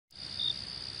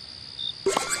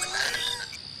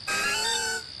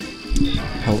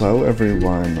Hello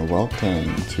everyone,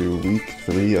 welcome to week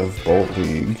 3 of Bolt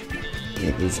League.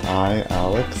 It is I,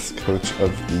 Alex, coach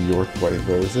of the York White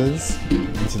Roses,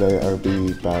 and today I'll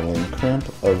be battling Krampe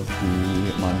of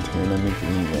the Montana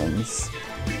Meganiums.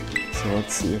 So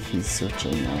let's see if he's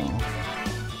searching now.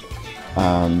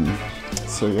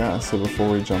 So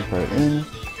before we jump right in,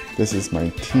 this is my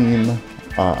team.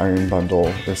 Iron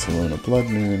Bundle, Ursaluna Blood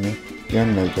Moon,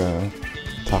 Young Mega,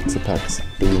 Toxapex,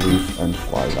 Bayleef, and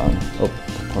Flygon. Oh,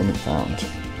 component found.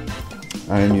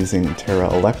 I am using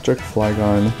Tera Electric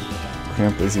Flygon,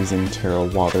 Krampe is using Tera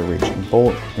Water Raging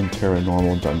Bolt, and Tera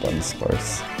Normal Dun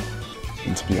Sparse.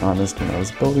 And to be honest, when I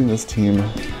was building this team,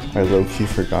 I low-key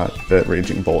forgot that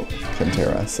Raging Bolt can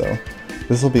Tera, so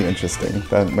this will be interesting.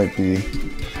 That might be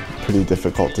pretty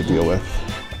difficult to deal with.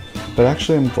 But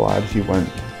actually I'm glad he went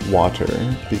Water,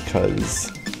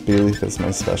 because Baeleef is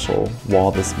my special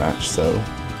wall this match, so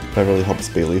that really helps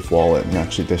Baeleef wall it and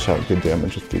actually dish out good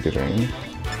damage with Giga Drain.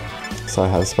 So I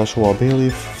have special wall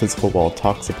Baeleef, physical wall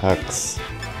Toxapex,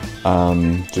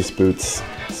 just boots,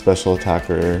 special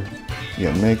attacker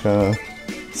Mega,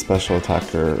 special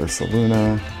attacker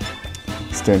Ursaluna,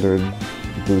 standard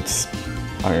boots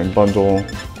Iron Bundle,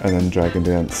 and then Dragon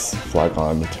Dance,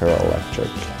 Flygon, Tera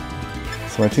Electric.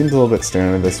 So my team's a little bit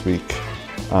standard this week.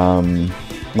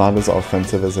 Not as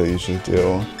offensive as I usually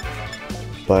do,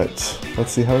 but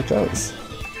let's see how it goes.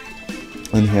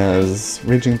 And he has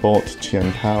Raging Bolt,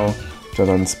 Qianpao,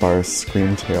 Dun Sparse,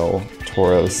 Screamtail,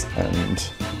 Tauros, and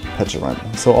Petulant.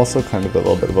 So also kind of a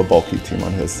little bit of a bulky team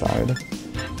on his side.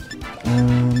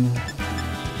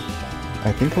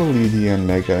 I think I'll lead Yan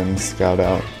Mega and scout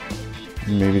out.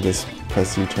 Maybe just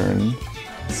press U-turn,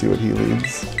 see what he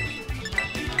leads.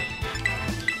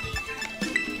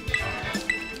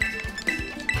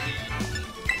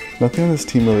 Nothing on this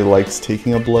team really likes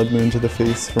taking a Blood Moon to the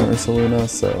face from Ursaluna,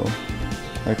 so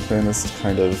my plan is to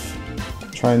kind of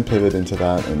try and pivot into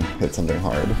that and hit something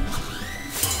hard.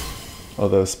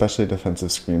 Although especially defensive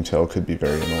Screamtail could be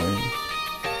very annoying.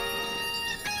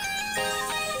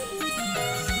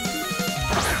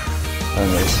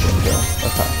 And there's Screamtail.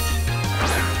 Okay.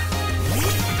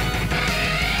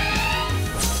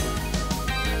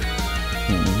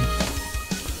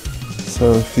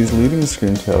 So if he's leading the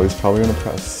Screamtail, he's probably going to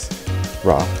press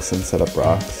rocks and set up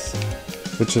rocks,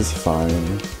 which is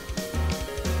fine.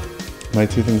 My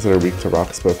two things that are weak to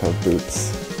rocks both have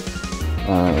boots.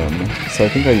 So I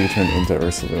think I U-turn into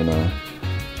Ursaluna.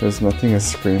 There's nothing a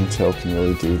Screamtail can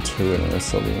really do to an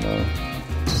Ursaluna.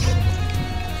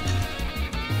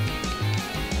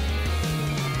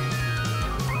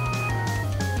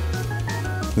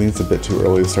 I think it's a bit too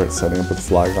early to start setting up with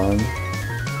Flygon.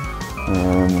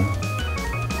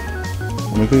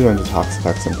 We could go into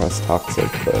Toxapex and press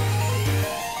Toxic, but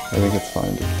I think it's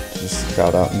fine to just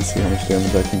scout out and see how much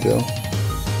damage I can do.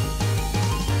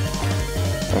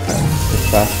 Okay, it's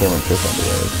faster when Kick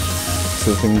Underwave,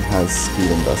 so the thing has speed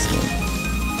investment.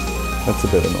 That's a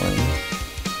bit annoying.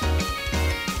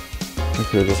 I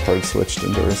could have just hard switched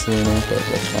into Ursaluna, but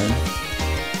that's fine.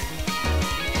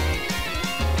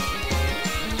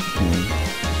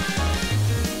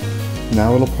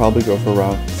 Now it'll probably go for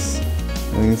rocks.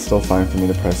 I think it's still fine for me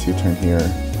to press U-turn here.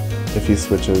 If he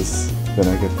switches, then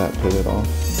I get that pivot off.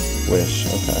 Wish,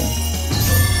 okay.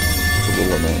 It's a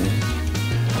little annoying.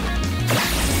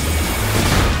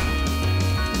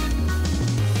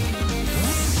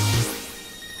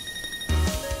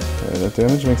 Okay, that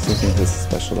damage makes me think this is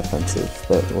special defensive,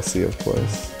 but we'll see, of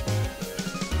course.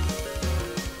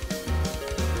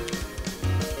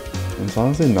 It's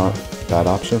honestly not a bad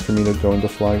option for me to go into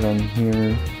Flygon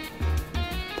here.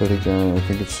 But again, I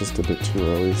think it's just a bit too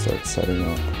early to start setting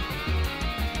up.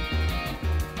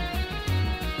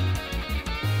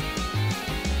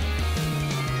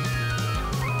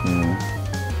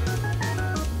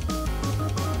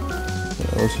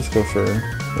 Yeah, let's just go for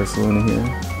Ursaluna here.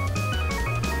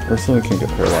 Ursaluna can't get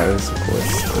paralyzed, of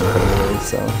course,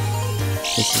 so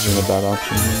this isn't a bad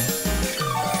option here.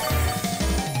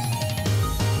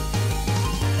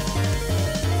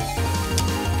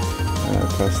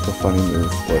 Press the funny move,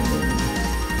 Blood Moon.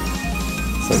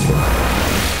 So good.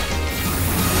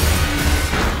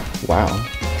 Wow.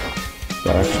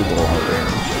 That actually did a lot of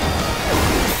damage.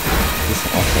 Just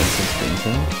an offensive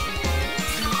Screamtail.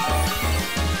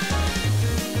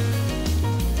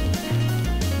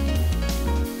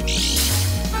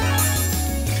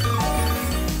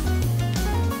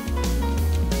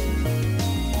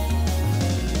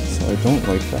 So I don't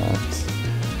like that.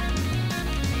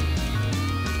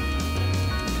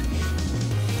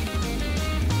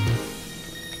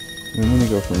 I'm gonna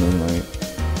go for Moonlight.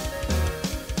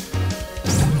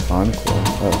 Encore.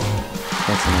 Oh,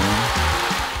 that's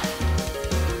annoying.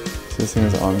 This thing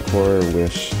is Encore,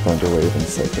 Wish, Thunder Wave, and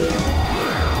Psychic.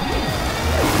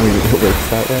 Maybe it works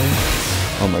that way?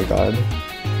 Oh my god.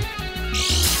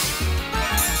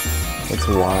 That's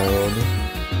wild.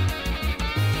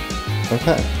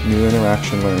 Okay, new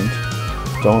interaction learned.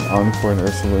 Don't Encore an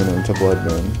Ursaluna into Blood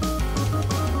Moon.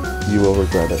 You will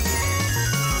regret it.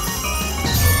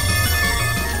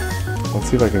 Let's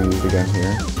see if I can use it again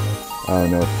here. Oh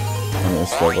no, I'm gonna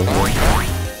struggle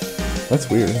here. That's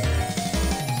weird.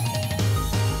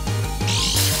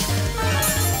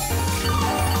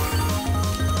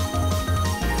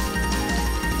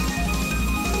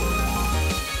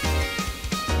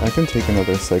 I can take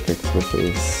another Psychics with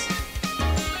this.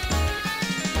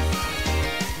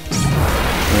 I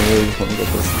really just want to get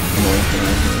this annoying thing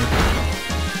in here.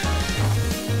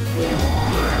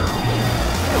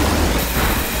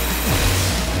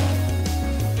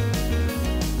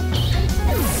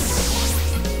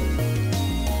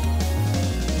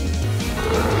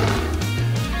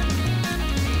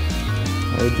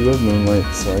 I do have Moonlight,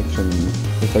 so I can,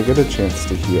 if I get a chance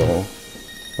to heal,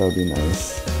 that would be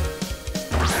nice.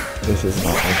 This is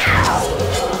not my chance.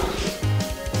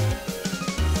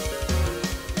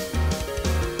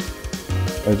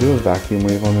 I do have Vacuum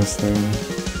Wave on this thing,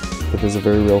 but there's a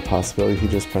very real possibility he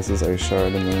just presses Ice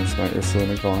Shard and then there's my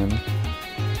Ursaluna gone.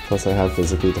 Plus I have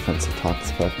physically defensive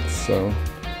Toxapex, so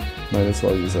might as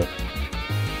well use it.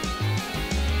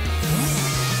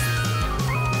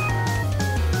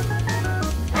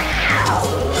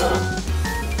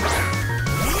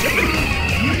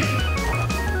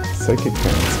 Psychic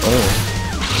Hands. Oh.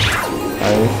 I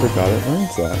forgot it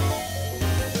learns that.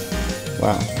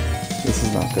 Wow. This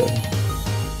is not good.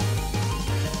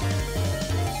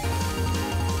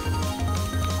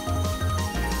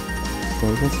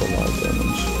 Oh, that's a lot of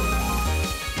damage.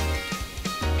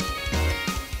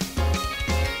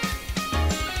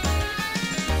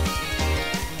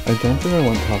 I don't think I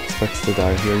want Toxapex to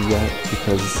die here yet,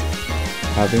 because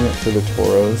having it for the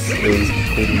Tauros is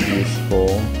pretty useful.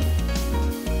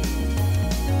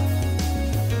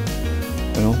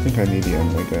 I don't think I need the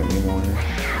Omega anymore.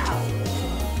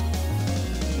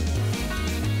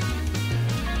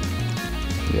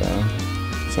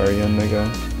 Yeah. Sorry,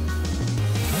 Omega.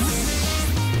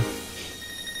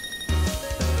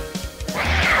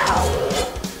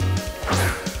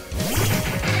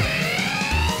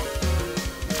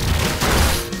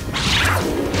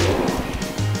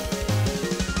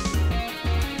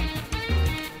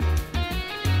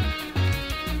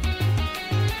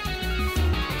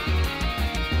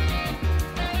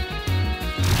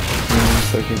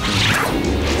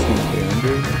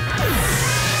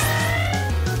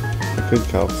 I could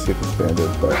Calc see if it's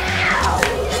banded, but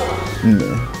no.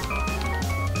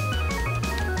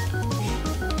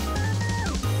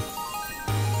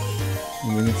 I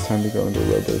think it's time to go into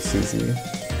Robo Suzy.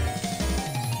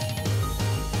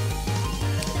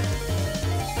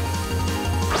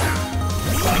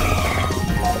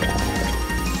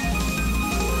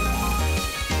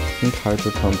 I think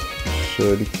Hydro Pump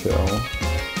should kill.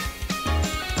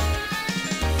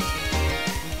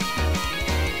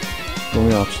 The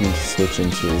only option to switch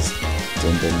into is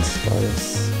Dindin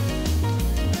Spice.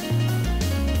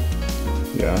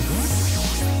 Yeah.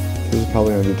 This is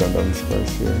probably going to be Dindin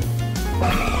Spice here.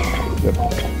 Yep.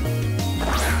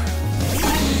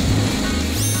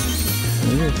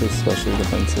 Maybe it's especially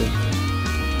defensive.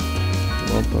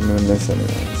 Well, I'm going to miss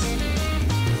anyways.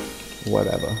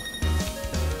 Whatever.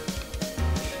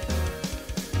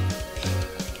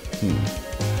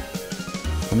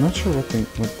 I'm not sure what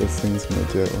this thing's going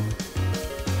to do.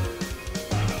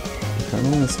 I kinda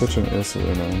want to switch an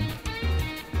Ursaluna,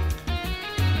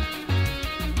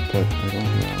 but I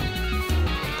don't know.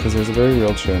 Because there's a very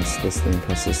real chance this thing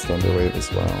presses Thunder Wave as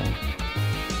well.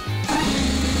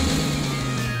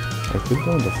 I could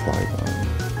go into Flygon.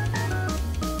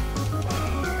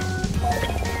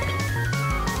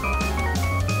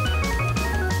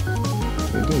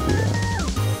 Maybe I do that.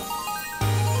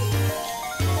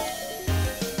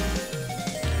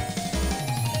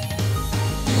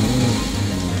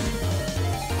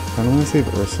 I don't want to save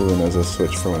Ursaluna as a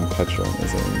switch for when Petron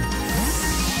is in.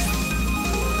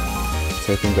 So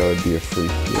I think that would be a free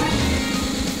heal.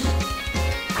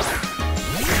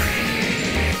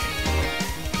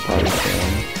 Body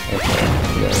Slam. Okay,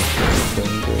 yeah, it's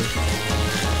feeling good.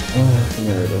 Oh,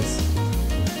 there it is.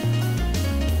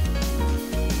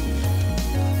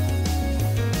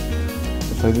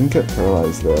 If I didn't get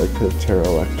paralyzed there, I could have Tera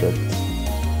Electric,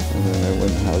 and then I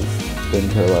wouldn't have been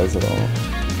paralyzed at all.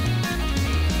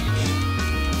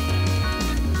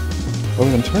 Oh,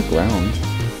 and Tera Ground.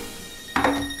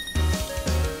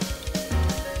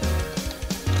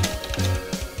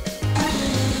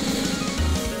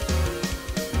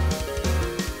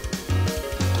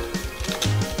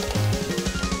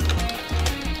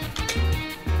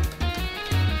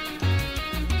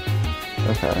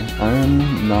 Okay, I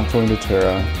am not going to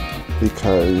Tera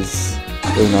because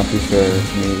it would not be fair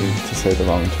for me to say the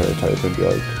wrong Tera type and be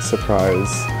like,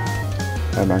 surprise,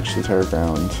 I'm actually Tera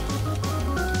Ground.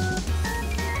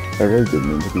 I really did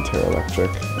mean to be Tera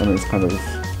Electric, and it's kind of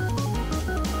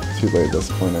too late at this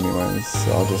point anyways,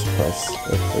 so I'll just press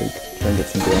Earthquake, try and get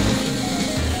some damage.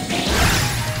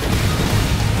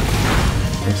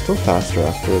 I'm still faster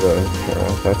after the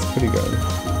Tera, that's pretty good.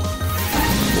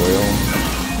 Boil.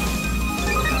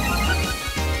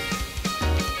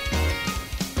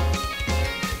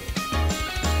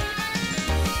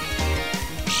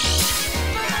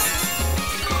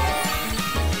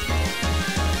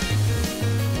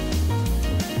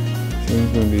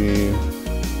 Seems gonna be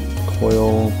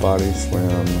Coil, Body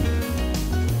Slam,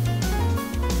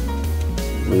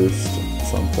 Roost,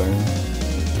 something.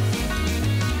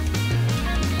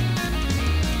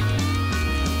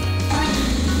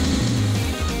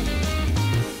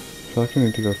 I feel like I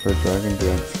need to go for a Dragon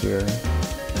Dance here.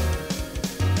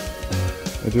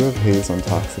 I do have Haze on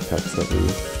Toxapex at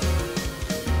least.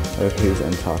 I have Haze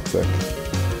and Toxic.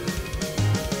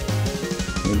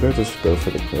 Maybe I just go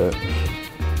for the crit.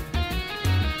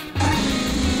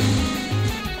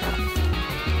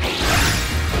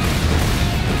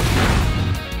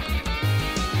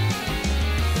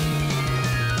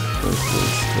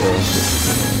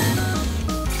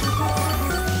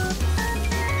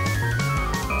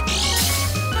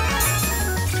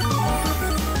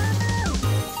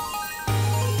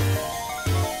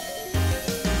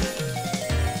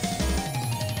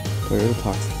 Do I go to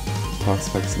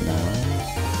Toxapex now?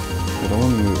 I don't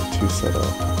want to move it too set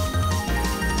up.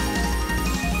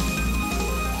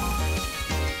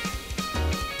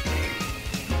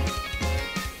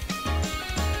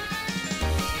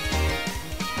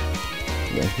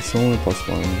 Yeah, he's still only +1.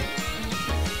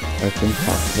 I think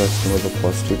Toxapex can with a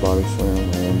 +2 Body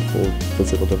Slam and full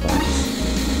physical defense.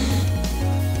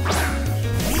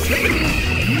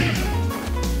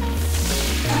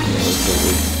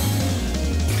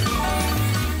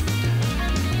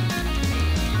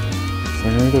 So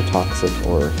I'm gonna go Toxic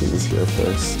or Haze here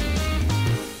first.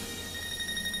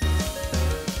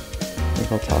 I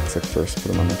think I'll Toxic first,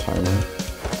 put him on the timer.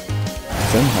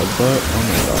 Zen Headbutt? Oh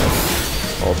my god.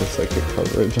 All the psychic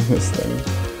coverage on this thing.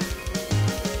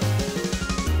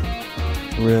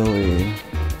 Really?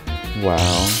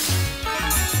 Wow.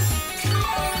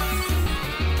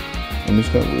 I'm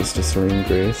just gonna lose to Serene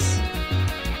Grace.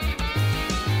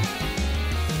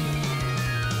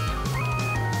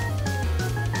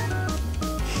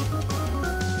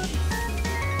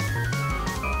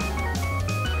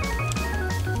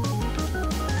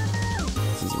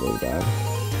 This is really bad.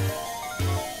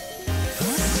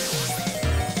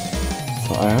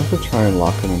 So I have to try and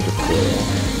lock him into Coil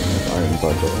with Iron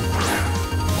Bundle.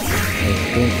 I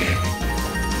think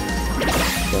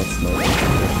that's my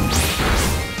recommendation.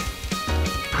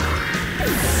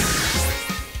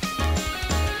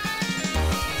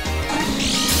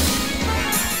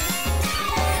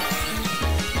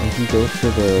 I can go for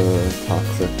the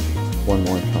Toxic one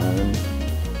more time.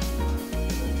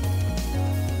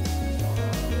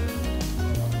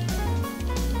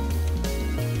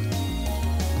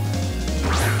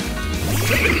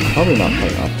 Probably not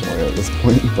playing optimally at this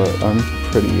point, but I'm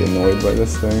pretty annoyed by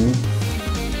this thing.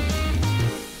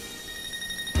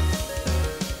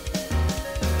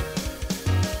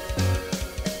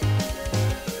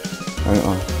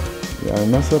 Yeah, I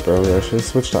messed up earlier. I should have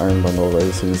switched to Iron Bundle right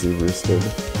as soon as he roosted.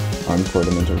 Encored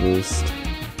him into Roost.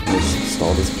 And just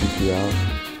stalled his PP out.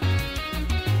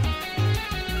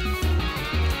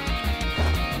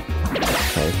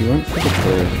 Okay, he went for the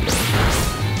third.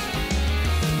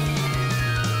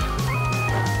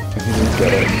 And he didn't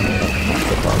get it.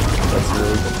 That's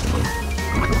really good for me.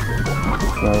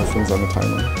 Now this thing's on the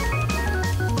timer.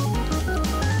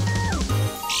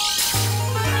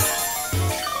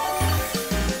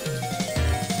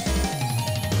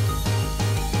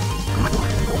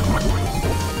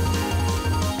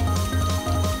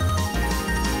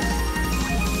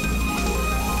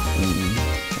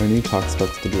 I need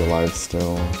Toxapex to be alive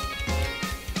still.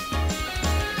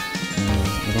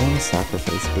 I don't want to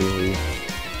sacrifice Baeleef.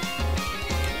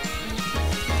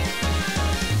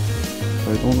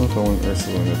 But I don't know if I want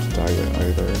Ursaluna to die yet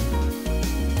either.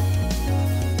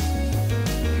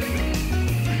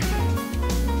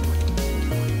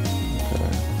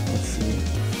 Okay, let's see.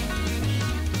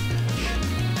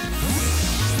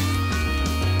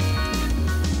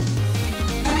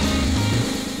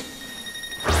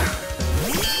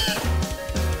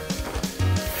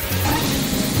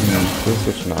 We'll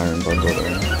switch an Iron Bundle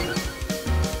there.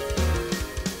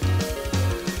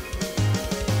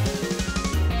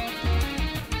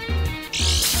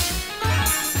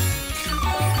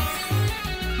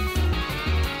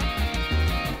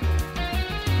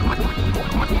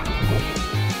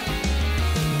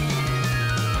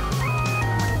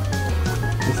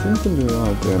 This thing's been doing a lot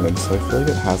of damage, so I feel like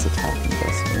it has attack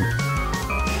investment.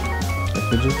 I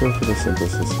could just go for the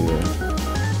synthesis here.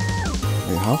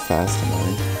 Wait, how fast am I?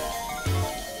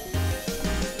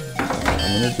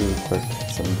 I'm gonna do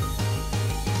some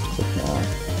quick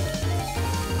math.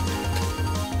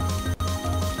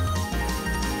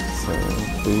 So,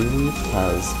 Baeleaf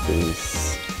has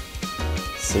base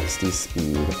 60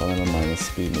 speed, but I'm a minus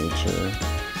speed nature.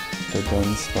 The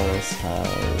Dunsparce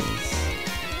has...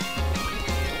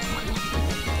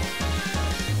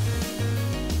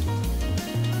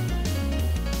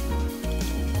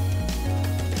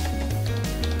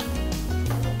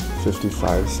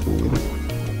 .55 speed.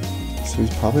 So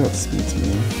he's probably outspeeds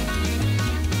me.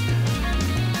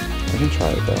 I can try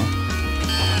it though.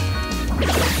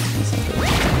 That's not good.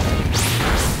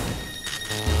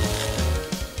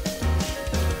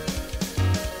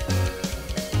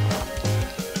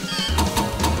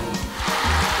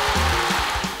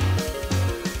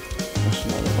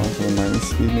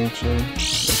 Speed nature.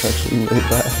 That's actually really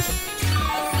bad.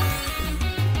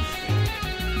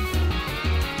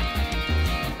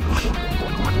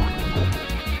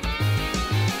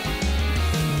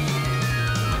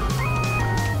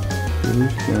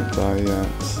 Baeleaf can't die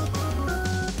yet.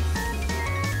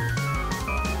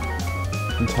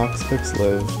 Can Toxapex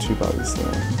live 2 body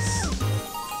slams?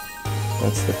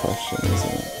 That's the question,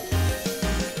 isn't it?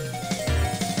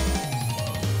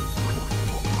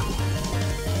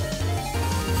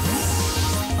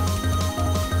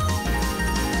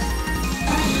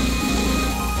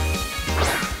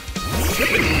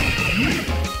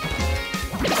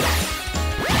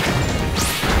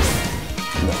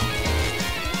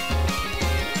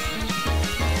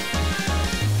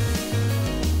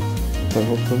 But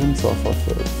he'll pull himself off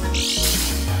those.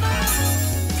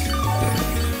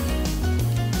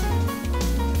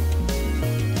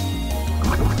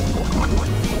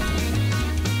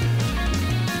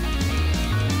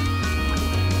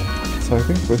 So I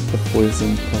think with the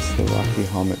poison plus the Rocky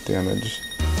Helmet damage,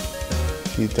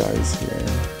 he dies here.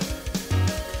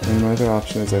 And my other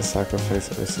option is I sacrifice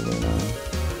Ursaluna.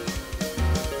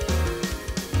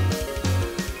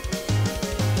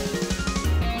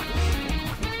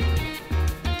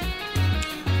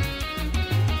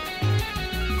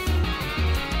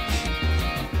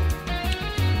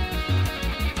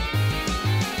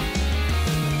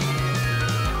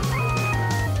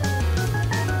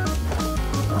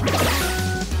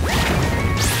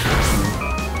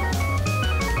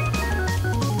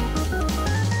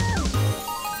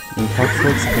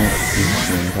 Toxapex can't beat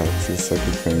Team Galaxy's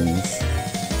Psychic Fangs.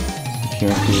 He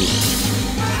can't beat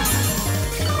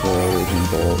the Raging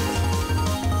Bolt.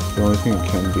 The only thing it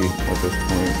can beat at this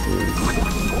point is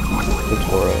the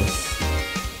Tauros,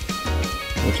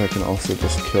 which I can also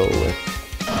just kill with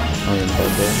Iron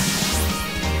Bundle.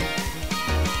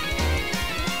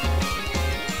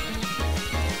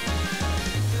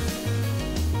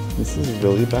 This is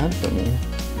really bad for me.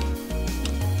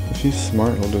 If he's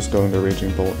smart, he'll just go into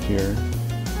Raging Bolt here.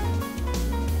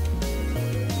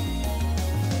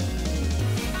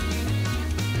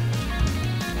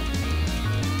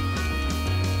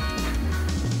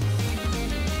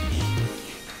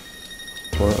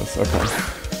 Tauros, okay.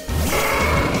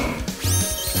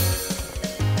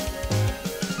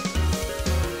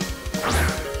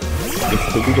 This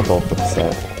could be the bulk of the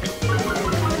set.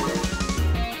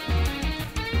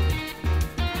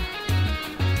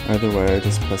 Either way, I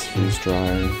just press freeze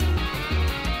dry.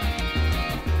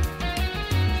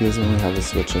 He doesn't really have a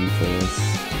switch in for this.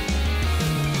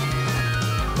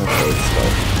 Okay, it's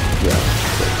stuck. Yeah,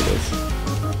 that's what it is.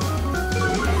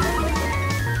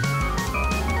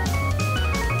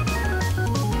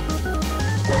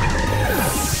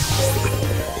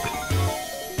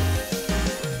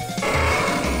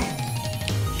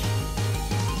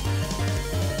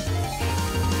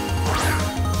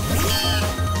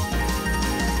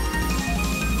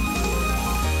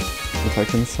 If I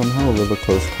can somehow live a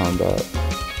close combat,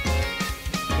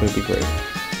 it would be great,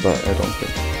 but I don't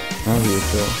think. Oh, he would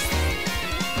kill.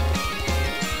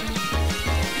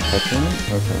 Touching it?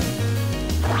 Okay.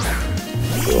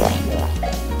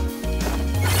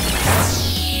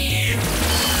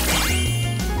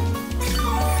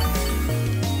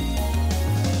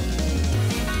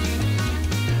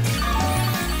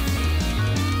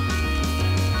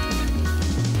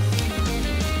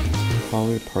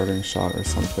 Probably a parting shot or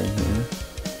something here.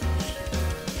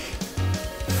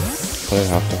 But I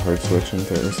have to hard switch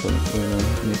into Ursaluna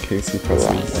in case he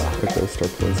presses a Ghost or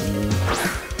Poison move.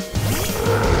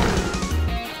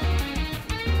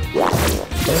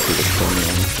 That would kill me,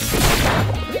 honestly.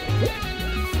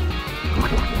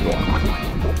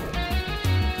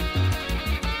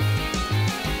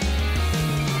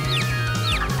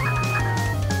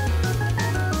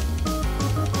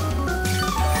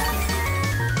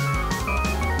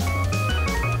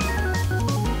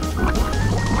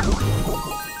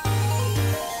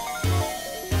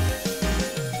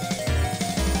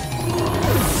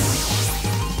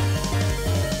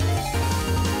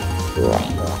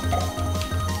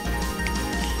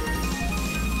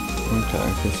 Okay,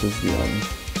 this is the end.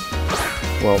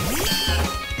 Well...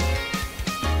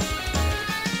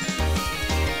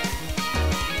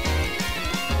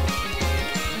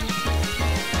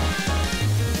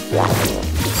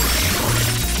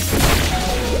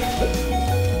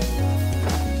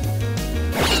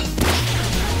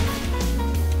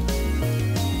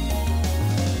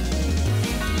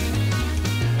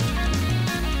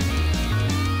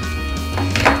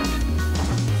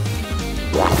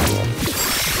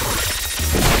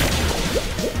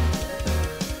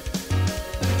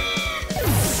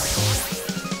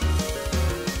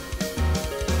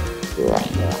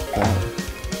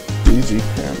 GG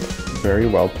Krampe. Very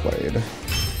well played.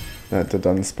 That the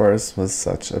Dunsparce was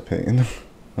such a pain.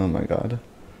 Oh my god.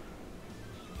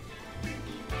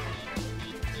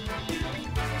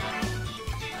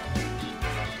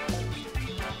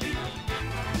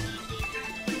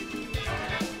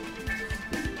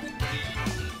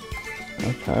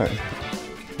 Okay.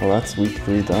 Well, that's week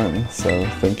 3 done. So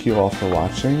thank you all for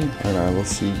watching, and I will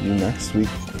see you next week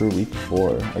for week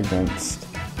 4 against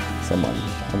someone.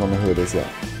 I don't know who it is yet.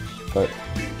 But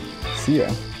see ya.